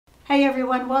Hey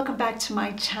everyone, welcome back to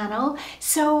my channel.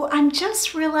 So I'm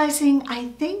just realizing I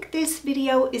think this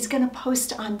video is going to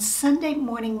post on Sunday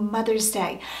morning, Mother's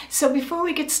Day. So before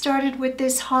we get started with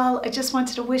this haul, I just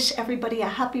wanted to wish everybody a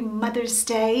happy Mother's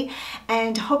Day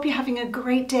and hope you're having a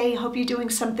great day. Hope you're doing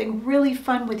something really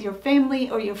fun with your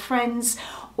family or your friends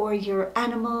or your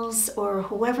animals or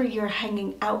whoever you're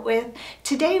hanging out with.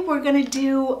 Today we're going to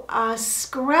do a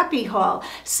scrappy haul.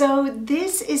 So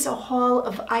this is a haul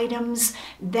of items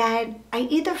that I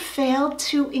either failed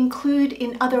to include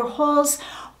in other hauls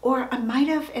or I might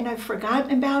have and I've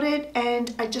forgotten about it,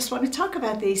 and I just want to talk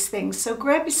about these things. So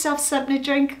grab yourself something to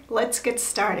drink. Let's get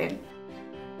started.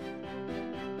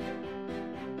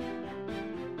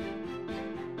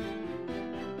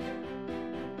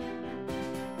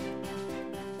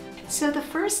 So the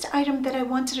first item that I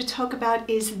wanted to talk about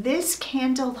is this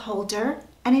candle holder,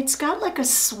 and it's got like a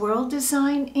swirl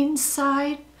design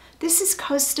inside. This is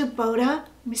Costa Boda.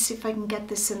 Let me see if I can get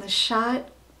this in the shot.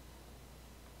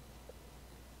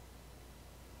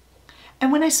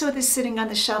 And when I saw this sitting on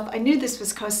the shelf, I knew this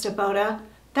was Costa Boda.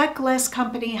 That glass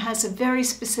company has a very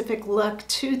specific look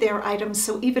to their items,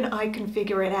 so even I can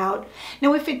figure it out.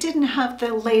 Now, if it didn't have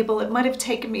the label, it might have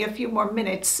taken me a few more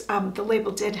minutes. The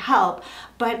label did help,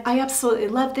 but I absolutely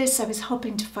love this. I was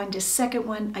hoping to find a second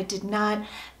one. I did not.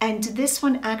 And this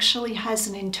one actually has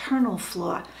an internal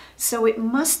flaw. So it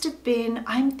must have been,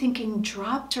 I'm thinking,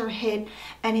 dropped or hit,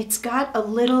 and it's got a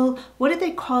little, what do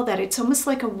they call that? It's almost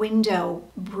like a window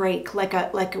break, like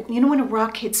a, you know, when a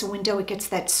rock hits a window, it gets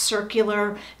that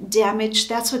circular damage.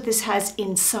 That's what this has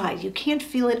inside. You can't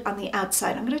feel it on the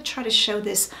outside. I'm going to try to show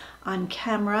this on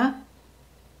camera.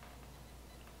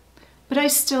 But I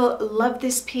still love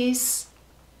this piece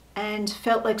and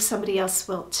felt like somebody else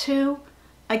will too.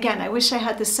 Again, I wish I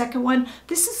had the second one.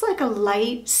 This is like a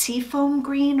light seafoam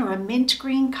green or a mint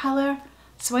green color.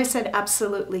 So I said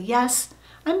absolutely yes.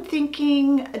 I'm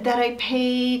thinking that I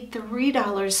paid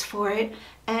 $3 for it,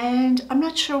 and I'm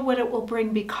not sure what it will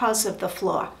bring because of the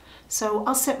flaw. So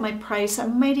I'll set my price. I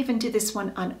might even do this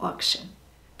one on auction.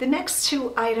 The next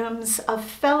two items a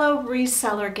fellow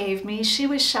reseller gave me. She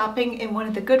was shopping in one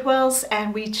of the Goodwills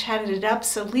and we chatted it up.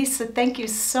 So Lisa, thank you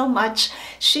so much.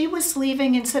 She was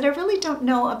leaving and said, I really don't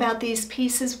know about these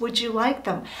pieces. Would you like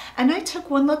them? And I took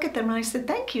one look at them and I said,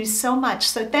 thank you so much.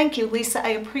 So thank you, Lisa. I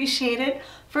appreciate it.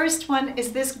 First one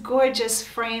is this gorgeous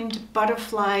framed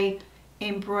butterfly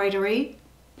embroidery.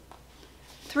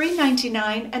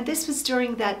 $3.99, and this was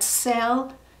during that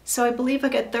sale. So I believe I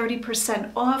got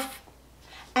 30% off.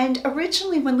 And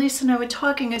originally when Lisa and I were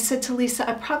talking, I said to Lisa,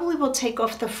 I probably will take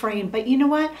off the frame, but you know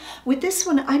what? With this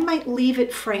one, I might leave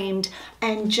it framed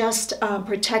and just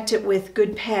protect it with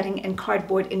good padding and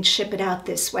cardboard and ship it out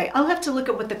this way. I'll have to look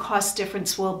at what the cost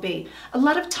difference will be. A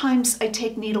lot of times I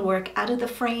take needlework out of the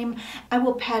frame. I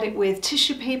will pad it with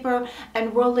tissue paper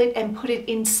and roll it and put it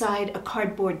inside a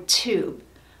cardboard tube.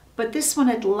 But this one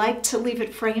I'd like to leave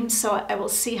it framed, so I will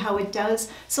see how it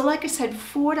does. So like I said,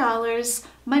 $4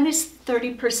 minus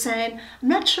 30%. I'm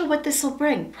not sure what this will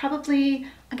bring. Probably,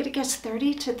 I'm gonna guess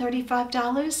 $30 to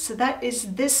 $35. So that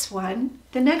is this one.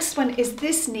 The next one is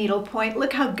this needlepoint.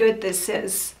 Look how good this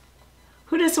is.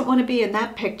 Who doesn't want to be in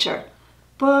that picture?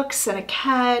 Books and a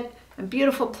cat and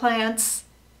beautiful plants.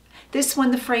 This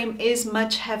one, the frame is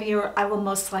much heavier. I will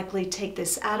most likely take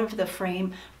this out of the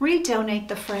frame, redonate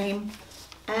the frame.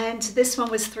 And this one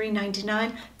was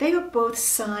 $3.99. They are both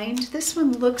signed. This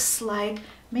one looks like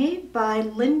made by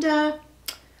Linda.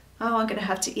 Oh, I'm going to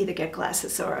have to either get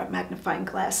glasses or a magnifying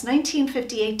glass.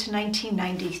 1958 to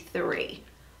 1993.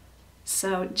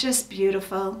 So just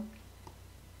beautiful.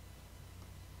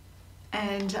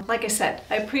 And like I said,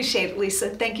 I appreciate it,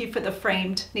 Lisa. Thank you for the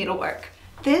framed needlework.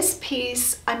 This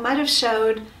piece I might have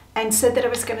showed and said that I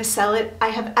was going to sell it. I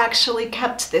have actually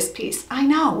kept this piece. I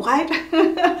know,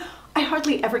 what? I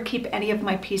hardly ever keep any of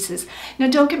my pieces. Now,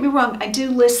 don't get me wrong, I do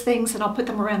list things and I'll put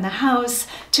them around the house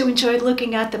to enjoy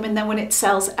looking at them, and then when it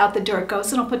sells, out the door it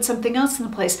goes and I'll put something else in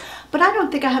the place. But I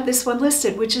don't think I have this one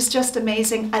listed, which is just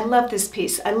amazing. I love this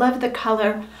piece. I love the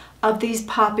color of these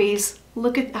poppies.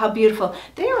 Look at how beautiful.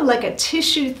 They are like a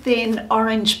tissue thin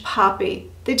orange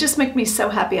poppy. They just make me so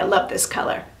happy. I love this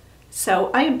color.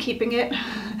 So I am keeping it,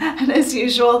 and as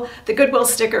usual, the Goodwill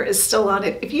sticker is still on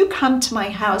it. If you come to my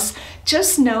house,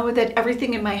 just know that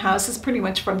everything in my house is pretty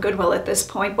much from Goodwill at this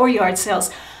point, or yard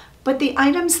sales. But the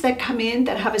items that come in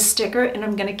that have a sticker, and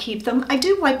I'm gonna keep them, I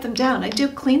do wipe them down, I do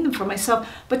clean them for myself,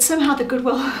 but somehow the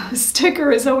Goodwill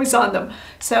sticker is always on them.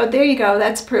 So there you go,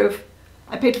 that's proof.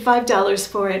 I paid $5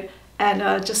 for it,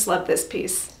 and just love this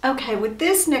piece. Okay, with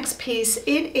this next piece,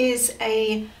 it is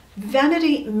a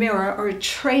vanity mirror or a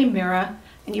tray mirror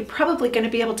And you're probably going to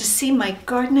be able to see my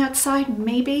garden outside,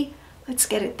 maybe. Let's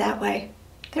get it that way.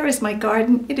 There is my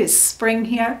garden. It is spring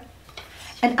here.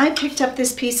 And I picked up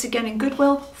this piece again in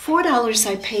Goodwill. $4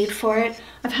 I paid for it.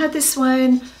 I've had this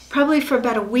one probably for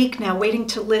about a week now, waiting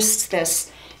to list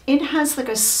this. It has like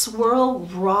a swirl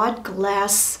rod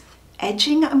glass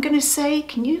edging, I'm going to say.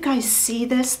 Can you guys see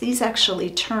this? These actually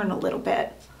turn a little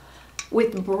bit.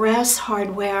 With brass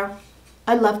hardware.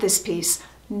 I love this piece.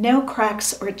 No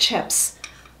cracks or chips.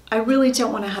 I really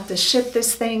don't want to have to ship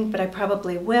this thing, but I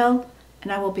probably will.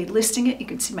 And I will be listing it. You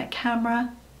can see my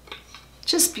camera.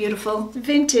 Just beautiful.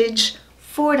 Vintage,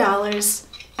 $4.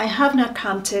 I have not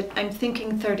comped it. I'm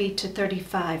thinking 30 to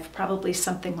 35, probably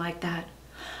something like that.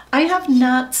 I have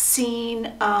not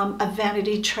seen a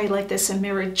vanity tray like this, a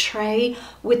mirrored tray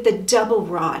with the double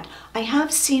rod. I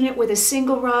have seen it with a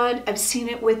single rod. I've seen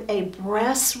it with a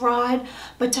brass rod,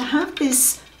 but to have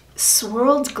this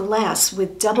swirled glass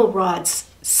with double rods,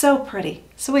 so pretty.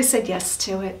 So I said yes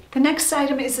to it. The next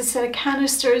item is a set of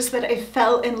canisters that I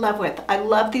fell in love with. I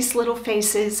love these little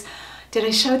faces. Did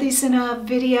I show these in a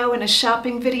video, in a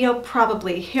shopping video?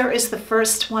 Probably. Here is the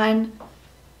first one.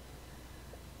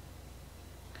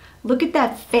 Look at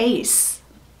that face.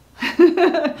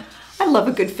 I love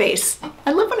a good face.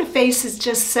 I love when a face is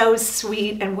just so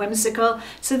sweet and whimsical.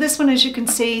 So this one, as you can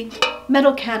see,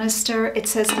 metal canister. It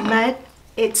says, "Let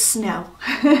it snow."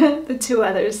 The two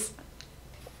others.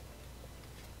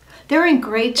 They're in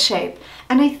great shape.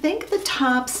 And I think the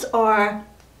tops are,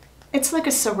 it's like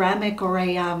a ceramic or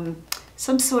a,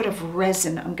 some sort of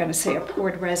resin, I'm gonna say, a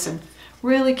poured resin.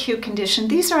 Really cute condition.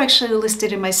 These are actually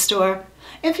listed in my store.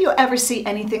 If you ever see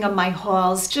anything on my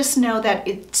hauls, just know that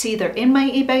it's either in my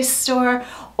eBay store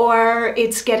or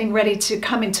it's getting ready to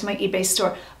come into my eBay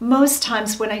store. Most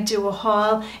times when I do a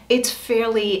haul, it's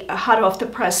fairly hot off the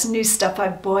press, new stuff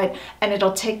I've bought, and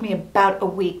it'll take me about a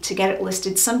week to get it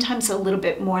listed, sometimes a little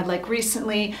bit more. Like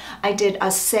recently, I did a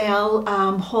sale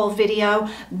haul video.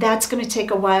 That's going to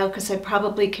take a while because I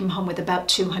probably came home with about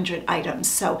 200 items.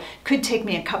 So it could take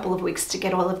me a couple of weeks to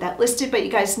get all of that listed, but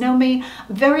you guys know me,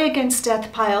 I'm very against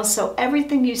death piles, so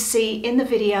everything you see in the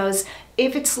videos,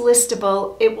 if it's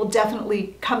listable, it will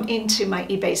definitely come into my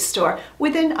eBay store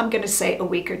within, I'm going to say, a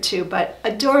week or two. But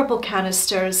adorable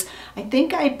canisters. I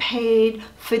think I paid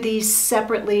for these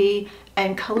separately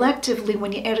and collectively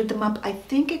when you added them up. I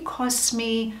think it cost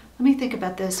me, let me think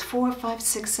about this, 4, 5,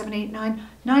 6, 7, 8, 9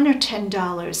 or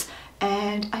 $10.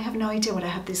 And I have no idea what I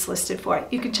have these listed for.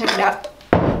 You can check it out.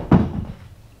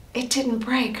 It didn't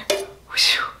break.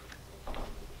 Whew.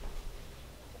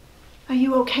 Are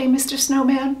you okay, Mr.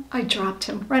 Snowman? I dropped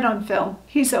him right on film.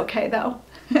 He's okay though.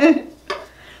 They're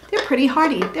pretty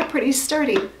hardy. They're pretty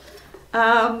sturdy.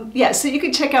 Yeah, so you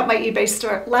can check out my eBay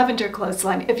store, Lavender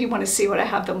Clothesline, if you want to see what I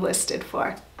have them listed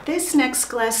for. This next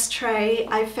glass tray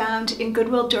I found in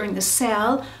Goodwill during the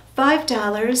sale,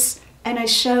 $5, and I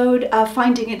showed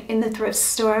finding it in the thrift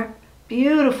store.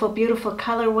 Beautiful, beautiful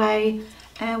colorway.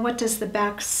 And what does the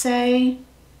back say?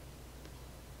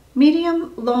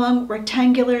 Medium long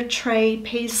rectangular tray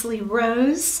paisley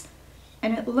rose,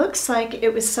 and it looks like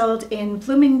it was sold in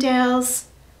Bloomingdale's.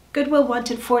 Goodwill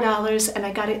wanted $4 and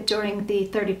I got it during the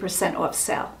 30% off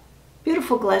sale.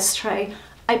 Beautiful glass tray.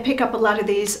 I pick up a lot of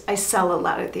these. I sell a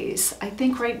lot of these. I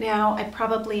think right now I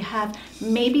probably have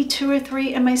maybe 2 or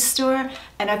 3 in my store,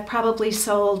 and I've probably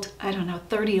sold, I don't know,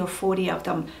 30 or 40 of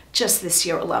them just this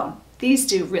year alone. These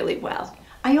do really well.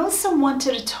 I also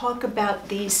wanted to talk about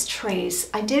these trays.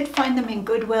 I did find them in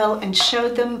Goodwill and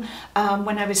showed them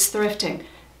when I was thrifting.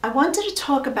 I wanted to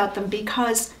talk about them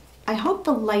because I hope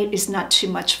the light is not too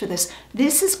much for this.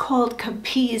 This is called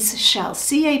Capiz shell,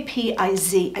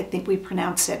 C-A-P-I-Z, I think we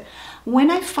pronounce it.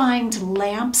 When I find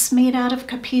lamps made out of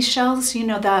Capiz shells, you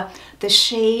know, the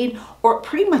shade, or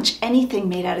pretty much anything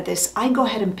made out of this, I go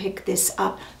ahead and pick this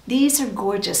up. These are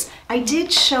gorgeous. I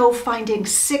did show finding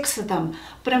 6 of them,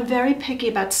 but I'm very picky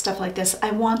about stuff like this.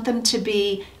 I want them to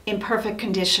be in perfect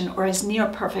condition or as near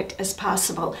perfect as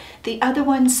possible. The other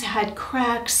ones had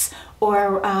cracks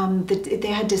or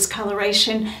they had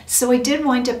discoloration, so I did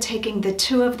wind up taking the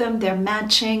 2 of them. They're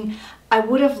matching. I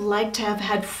would have liked to have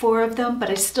had 4 of them, but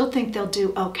I still think they'll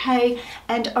do okay.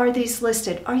 And are these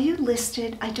listed? Are you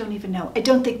listed? I don't even know. I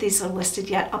don't think these are listed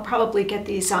yet. I'll probably get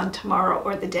these on tomorrow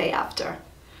or the day after.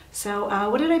 So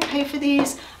what did I pay for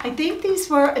these? I think these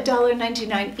were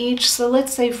 $1.99 each, so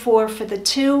let's say 4 for the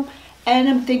 2, and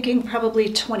I'm thinking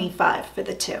probably 25 for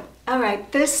the 2. All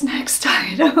right, this next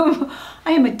item,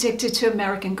 I am addicted to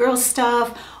American Girl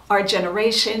stuff. Our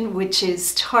Generation, which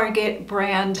is Target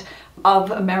brand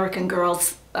of American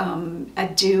Girls,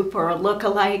 a dupe or a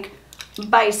look-alike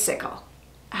bicycle.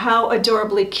 How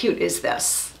adorably cute is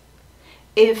this?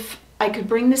 if I could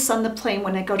bring this on the plane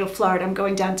when I go to Florida. I'm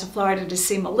going down to Florida to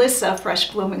see Mellissa,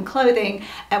 Freshbloominclothing,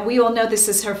 and we all know this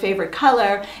is her favorite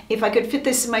color. If I could fit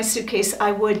this in my suitcase,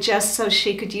 I would, just so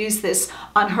she could use this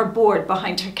on her board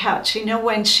behind her couch. You know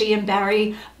when she and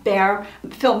Barry Bear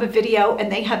film a video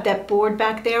and they have that board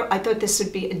back there? I thought this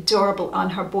would be adorable on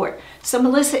her board. So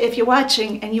Mellissa, if you're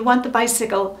watching and you want the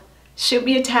bicycle, shoot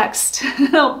me a text.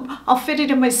 I'll fit it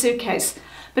in my suitcase.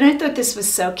 But I thought this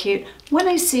was so cute. When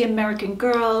I see American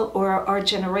Girl or Our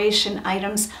Generation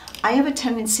items, I have a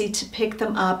tendency to pick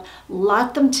them up,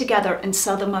 lot them together, and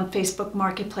sell them on Facebook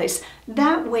Marketplace.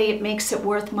 That way it makes it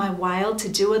worth my while to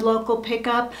do a local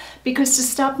pickup, because to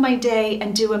stop my day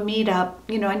and do a meetup,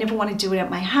 you know, I never want to do it at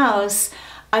my house.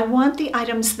 I want the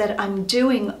items that I'm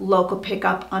doing local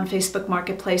pickup on Facebook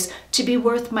Marketplace to be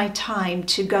worth my time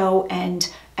to go and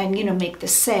you know, make the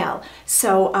sale.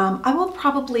 So I will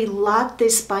probably lot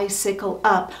this bicycle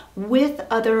up with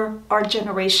other Our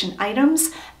Generation items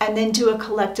and then do a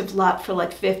collective lot for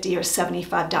like $50 or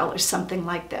 $75, something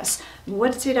like this.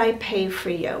 What did I pay for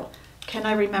you? Can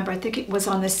I remember? I think it was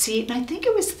on the seat, and I think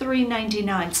it was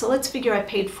 $3.99. So let's figure I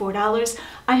paid $4.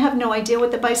 I have no idea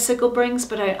what the bicycle brings,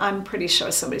 but I'm pretty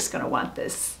sure somebody's going to want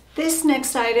this. This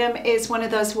next item is one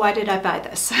of those, why did I buy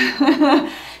this?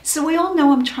 So we all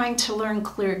know I'm trying to learn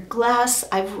clear glass.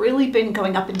 I've really been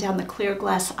going up and down the clear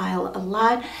glass aisle a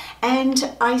lot,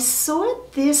 and I saw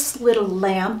this little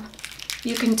lamp.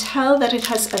 You can tell that it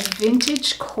has a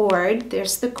vintage cord.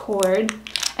 There's the cord,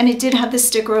 and it did have the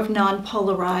sticker of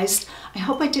non-polarized. I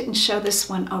hope I didn't show this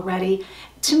one already.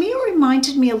 To me, it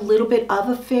reminded me a little bit of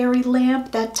a fairy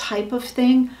lamp, that type of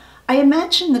thing. I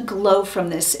imagine the glow from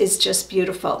this is just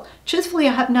beautiful. Truthfully,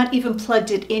 I have not even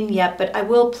plugged it in yet, but I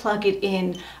will plug it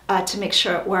in to make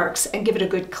sure it works and give it a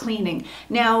good cleaning.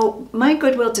 Now, my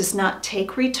Goodwill does not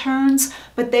take returns,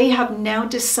 but they have now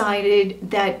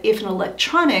decided that if an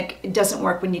electronic doesn't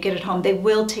work when you get it home, they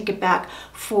will take it back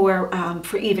for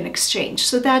even exchange.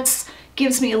 So that's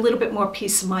gives me a little bit more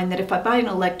peace of mind that if I buy an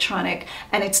electronic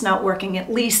and it's not working,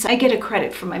 at least I get a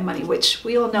credit for my money, which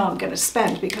we all know I'm going to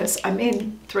spend because I'm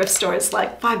in thrift stores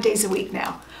like 5 days a week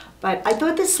now. But I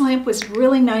thought this lamp was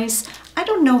really nice. I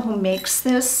don't know who makes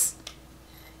this.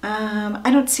 I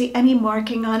don't see any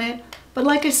marking on it, but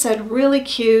like I said, really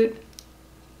cute.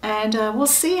 And we'll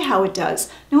see how it does.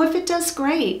 Now, if it does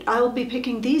great, I'll be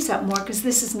picking these up more because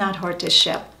this is not hard to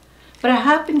ship. But I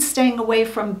have been staying away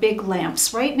from big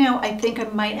lamps. Right now, I think I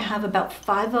might have about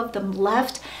 5 of them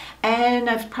left, and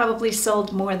I've probably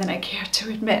sold more than I care to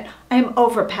admit. I am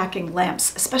overpacking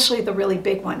lamps, especially the really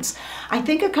big ones. I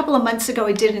think a couple of months ago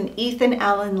I did an Ethan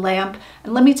Allen lamp,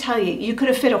 and let me tell you, you could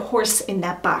have fit a horse in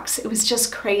that box. It was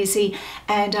just crazy,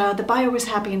 and the buyer was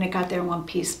happy and it got there in one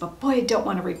piece, but boy, I don't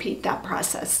want to repeat that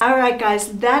process. All right,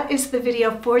 guys, that is the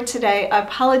video for today. I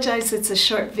apologize it's a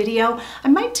short video. I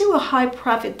might do a high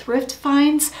profit thrift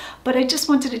finds, but I just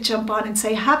wanted to jump on and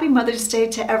say Happy Mother's Day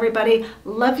to everybody.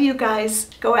 Love you guys.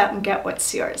 Go out and get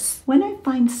what's yours. When I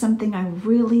find something I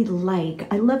really like,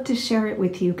 I love to share it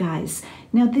with you guys.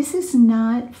 Now, this is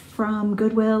not from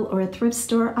Goodwill or a thrift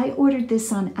store. I ordered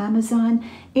this on Amazon.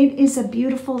 It is a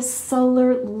beautiful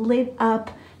solar lit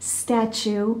up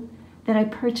statue that I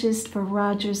purchased for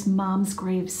Roger's mom's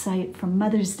grave site for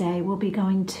Mother's Day. We'll be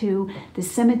going to the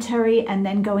cemetery and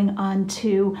then going on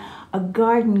to a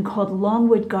garden called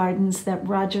Longwood Gardens that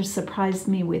Roger surprised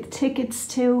me with tickets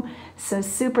to. So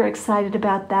super excited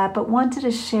about that, but wanted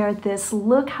to share this.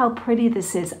 Look how pretty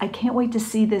this is. I can't wait to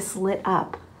see this lit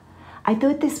up. I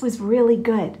thought this was really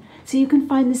good. So you can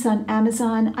find this on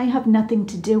Amazon. I have nothing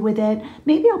to do with it.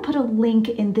 Maybe I'll put a link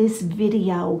in this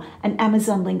video, an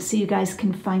Amazon link, so you guys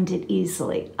can find it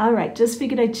easily. All right, just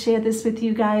figured I'd share this with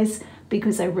you guys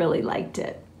because I really liked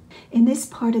it. In this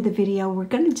part of the video, we're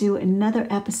going to do another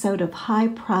episode of high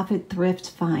profit thrift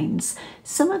finds.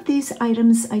 Some of these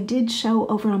items I did show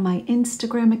over on my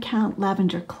Instagram account,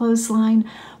 Lavenderclothesline,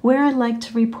 where I like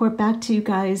to report back to you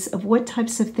guys of what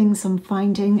types of things I'm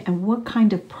finding and what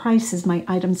kind of prices my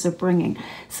items are bringing.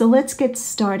 So let's get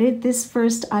started. This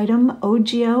first item,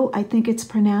 Ogio, I think it's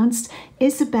pronounced,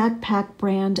 is a backpack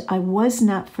brand I was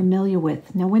not familiar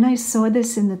with. Now, when I saw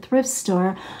this in the thrift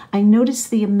store, I noticed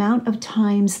the amount of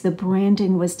times the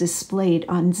branding was displayed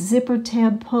on zipper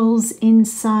tab pulls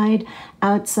inside,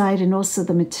 outside, and also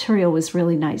the material was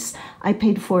really nice. I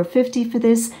paid $4.50 for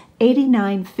this.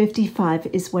 $89.55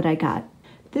 is what I got.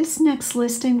 This next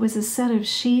listing was a set of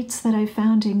sheets that I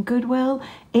found in Goodwill,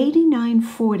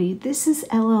 $89.40. This is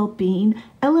LL Bean.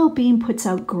 LL Bean puts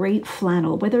out great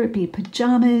flannel, whether it be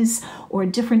pajamas or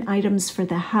different items for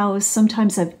the house.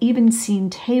 Sometimes I've even seen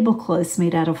tablecloths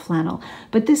made out of flannel.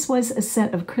 But this was a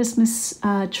set of Christmas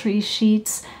tree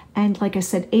sheets, and like I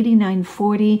said,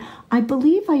 $89.40. I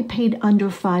believe I paid under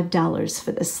 $5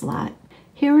 for this lot.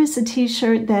 Here is a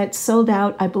t-shirt that sold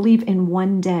out, I believe, in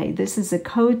one day. This is a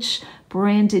Coach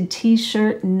branded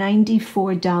t-shirt,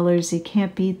 $94. You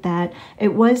can't beat that.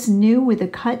 It was new with a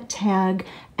cut tag,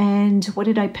 and what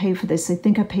did I pay for this? I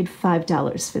think I paid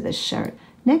 $5 for this shirt.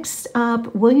 Next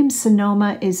up,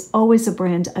 Williams-Sonoma is always a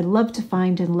brand I love to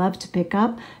find and love to pick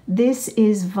up. This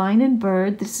is Vine and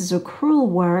Bird. This is a crewel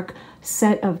work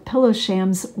set of pillow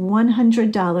shams,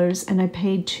 $100, and I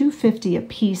paid $2.50 a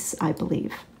piece, I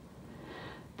believe.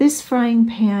 This frying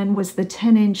pan was the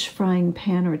 10-inch frying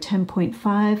pan, or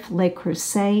 10.5, Le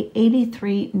Creuset,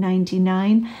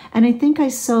 $83.99. And I think I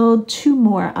sold 2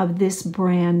 more of this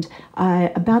brand,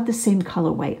 about the same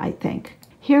colorway, I think.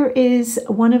 Here is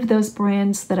one of those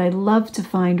brands that I love to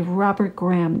find, Robert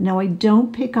Graham. Now, I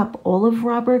don't pick up all of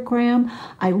Robert Graham.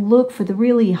 I look for the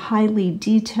really highly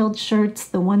detailed shirts,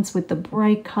 the ones with the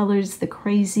bright colors, the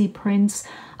crazy prints.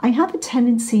 I have a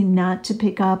tendency not to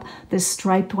pick up the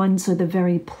striped ones or the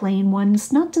very plain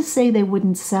ones. Not to say they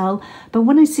wouldn't sell, but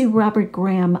when I see Robert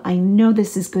Graham, I know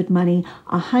this is good money,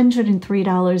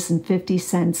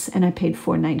 $103.50, and I paid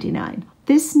 $4.99.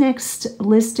 This next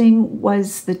listing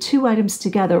was the 2 items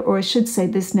together, or I should say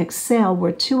this next sale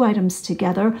were 2 items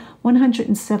together,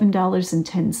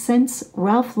 $107.10.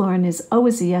 Ralph Lauren is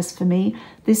always a yes for me.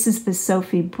 This is the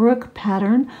Sophie Brooke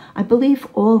pattern. I believe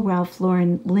all Ralph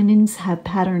Lauren linens have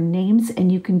pattern names,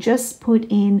 and you can just put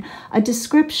in a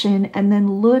description and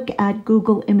then look at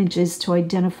Google Images to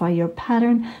identify your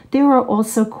pattern. There are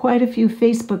also quite a few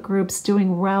Facebook groups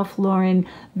doing Ralph Lauren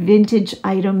vintage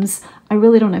items. I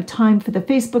really don't have time for the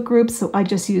Facebook group, so I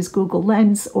just use Google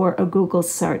Lens or a Google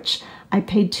search. I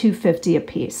paid $2.50 a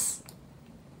piece.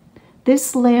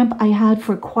 This lamp I had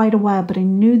for quite a while, but I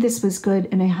knew this was good,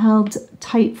 and I held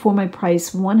tight for my price,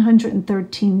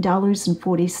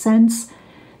 $113.40.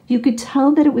 You could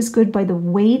tell that it was good by the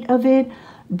weight of it,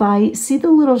 see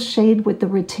the little shade with the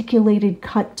reticulated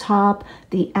cut top,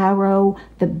 the arrow,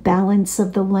 the balance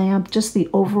of the lamp, just the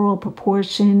overall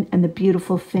proportion and the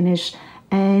beautiful finish.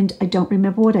 And I don't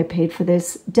remember what I paid for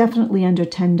this. Definitely under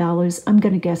 $10. I'm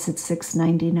going to guess it's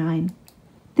 $6.99.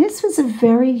 This was a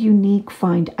very unique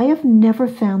find. I have never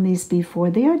found these before.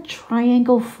 They are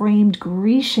triangle framed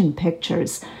Grecian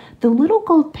pictures. The little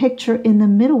gold picture in the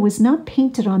middle was not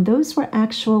painted on. Those were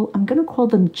actual, I'm going to call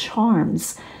them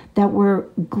charms, that were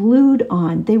glued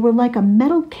on. They were like a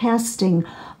metal casting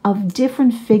of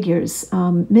different figures,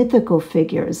 mythical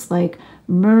figures like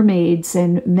mermaids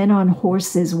and men on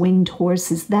horses, winged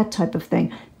horses, that type of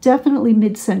thing. Definitely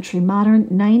mid-century modern,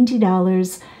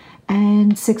 $90.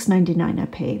 And $6.99 I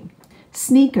paid.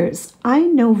 Sneakers. I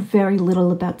know very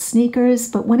little about sneakers,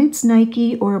 but when it's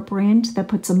Nike or a brand that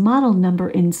puts a model number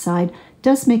inside,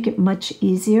 does make it much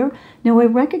easier. Now, I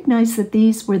recognize that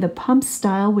these were the pump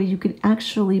style, where you could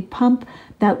actually pump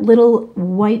that little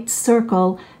white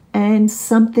circle and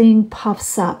something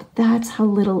puffs up. That's how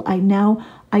little I know.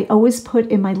 I always put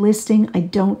in my listing, I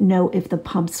don't know if the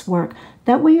pumps work.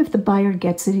 That way, if the buyer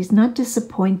gets it, he's not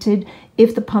disappointed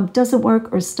if the pump doesn't work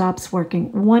or stops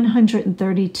working.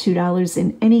 $132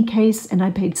 in any case, and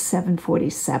I paid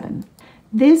 $7.47.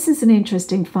 This is an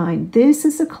interesting find. This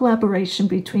is a collaboration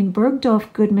between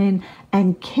Bergdorf Goodman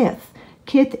and Kith.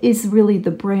 Kith is really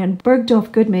the brand.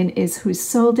 Bergdorf Goodman is who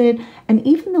sold it, and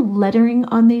even the lettering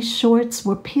on these shorts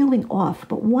were peeling off,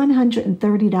 but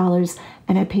 $130,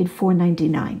 and I paid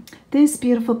 $4.99. This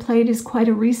beautiful plate is quite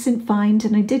a recent find,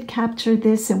 and I did capture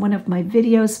this in one of my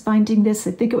videos, finding this.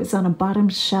 I think it was on a bottom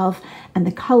shelf, and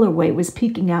the colorway was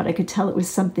peeking out. I could tell it was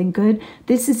something good.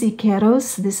 This is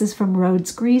Ikeros. This is from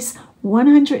Rhodes, Greece.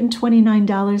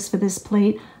 $129 for this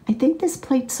plate. I think this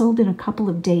plate sold in a couple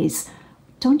of days.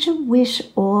 Don't you wish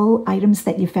all items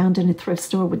that you found in a thrift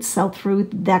store would sell through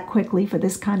that quickly for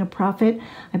this kind of profit?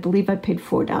 I believe I paid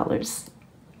 $4.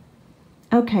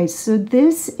 Okay, so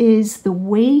this is the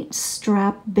weight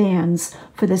strap bands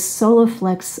for the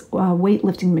Soloflex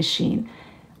weightlifting machine.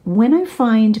 When I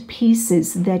find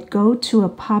pieces that go to a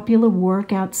popular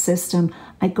workout system,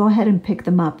 I go ahead and pick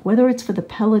them up, whether it's for the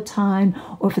Peloton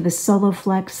or for the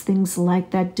Soloflex, things like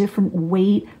that, different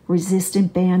weight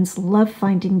resistant bands. Love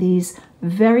finding these.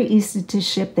 Very easy to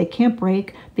ship. They can't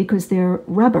break because they're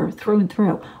rubber through and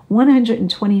through.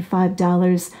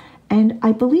 $125, and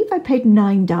I believe I paid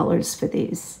 $9 for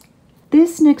these.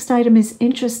 This next item is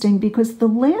interesting because the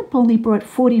lamp only brought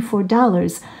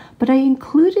 $44, but I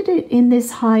included it in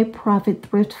this high profit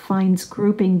thrift finds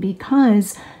grouping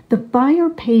because the buyer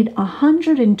paid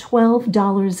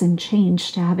 $112 and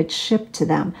change to have it shipped to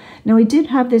them. Now, I did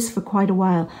have this for quite a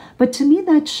while, but to me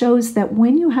that shows that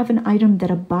when you have an item that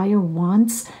a buyer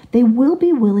wants, they will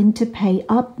be willing to pay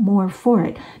up more for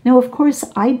it. Now, of course,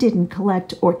 I didn't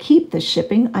collect or keep the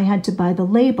shipping. I had to buy the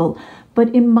label.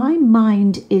 But in my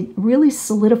mind, it really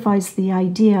solidifies the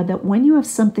idea that when you have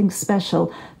something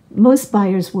special, most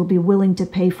buyers will be willing to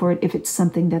pay for it if it's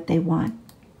something that they want.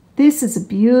 This is a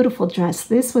beautiful dress.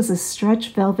 This was a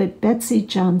stretch velvet Betsy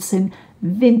Johnson,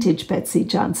 vintage Betsy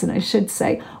Johnson, I should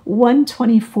say,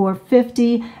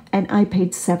 $124.50, and I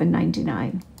paid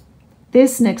 $7.99.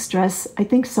 This next dress, I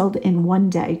think, sold in one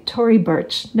day. Tory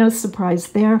Burch, no surprise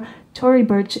there. Tory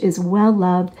Burch is well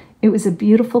loved. It was a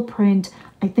beautiful print.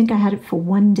 I think I had it for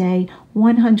one day,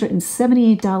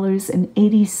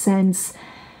 $178.80.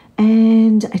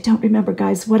 And I don't remember,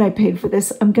 guys, what I paid for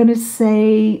this. I'm going to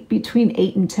say between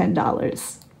 $8 and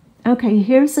 $10. Okay,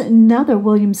 here's another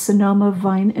Williams-Sonoma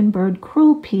Vine and Bird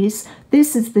Crewel piece.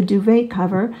 This is the duvet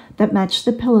cover that matched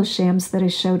the pillow shams that I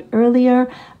showed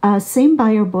earlier. Same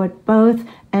buyer bought both,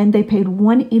 and they paid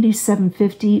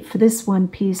 $187.50 for this one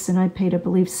piece, and I paid, I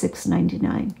believe,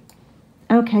 $6.99.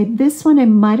 Okay, this one I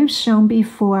might have shown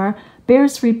before.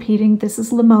 Bears repeating. This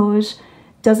is Limoges.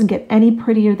 Doesn't get any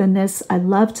prettier than this. I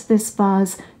loved this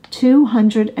vase.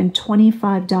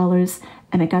 $225,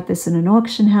 and I got this in an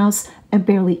auction house, and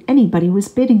barely anybody was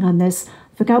bidding on this.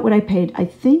 Forgot what I paid. I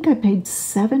think I paid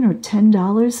 $7 or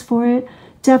 $10 for it.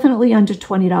 Definitely under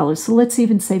 $20. So let's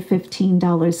even say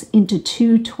 $15 into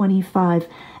 $225.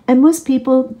 And most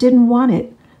people didn't want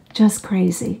it. Just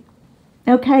crazy.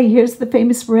 Okay, here's the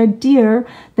famous red deer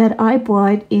that I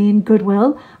bought in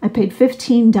Goodwill. I paid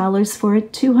 $15 for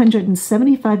it,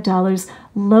 $275,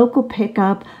 local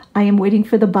pickup. I am waiting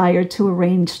for the buyer to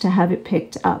arrange to have it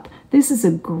picked up. This is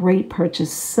a great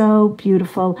purchase, so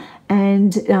beautiful,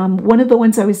 and one of the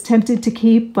ones I was tempted to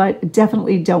keep, but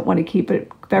definitely don't want to keep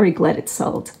it. Very glad it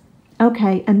sold.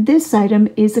 Okay, and this item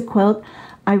is a quilt.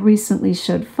 I recently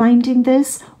showed finding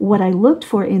this, what I looked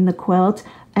for in the quilt,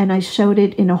 and I showed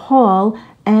it in a haul,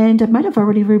 and I might have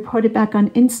already reported back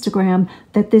on Instagram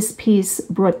that this piece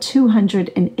brought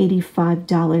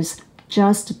 $285.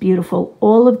 Just beautiful.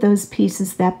 All of those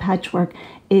pieces, that patchwork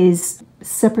is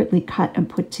separately cut and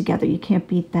put together. You can't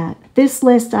beat that. This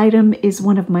last item is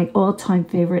one of my all-time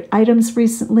favorite items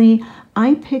recently.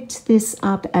 I picked this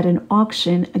up at an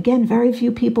auction. Again, very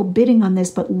few people bidding on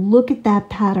this, but look at that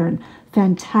pattern.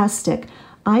 Fantastic.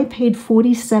 I paid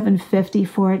 $47.50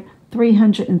 for it.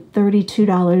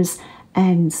 $332,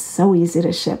 and so easy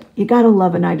to ship. You gotta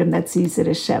love an item that's easy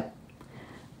to ship.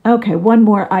 Okay, one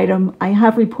more item. I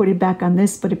have reported back on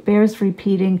this, but it bears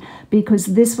repeating because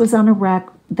this was on a rack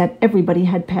that everybody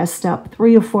had passed up.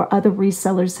 3 or 4 other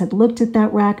resellers had looked at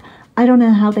that rack. I don't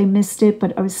know how they missed it,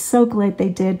 but I was so glad they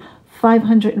did.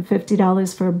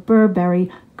 $550 for a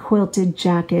Burberry quilted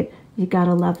jacket. You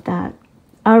gotta love that.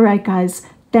 All right, guys,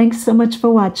 thanks so much for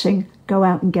watching. Go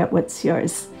out and get what's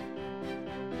yours.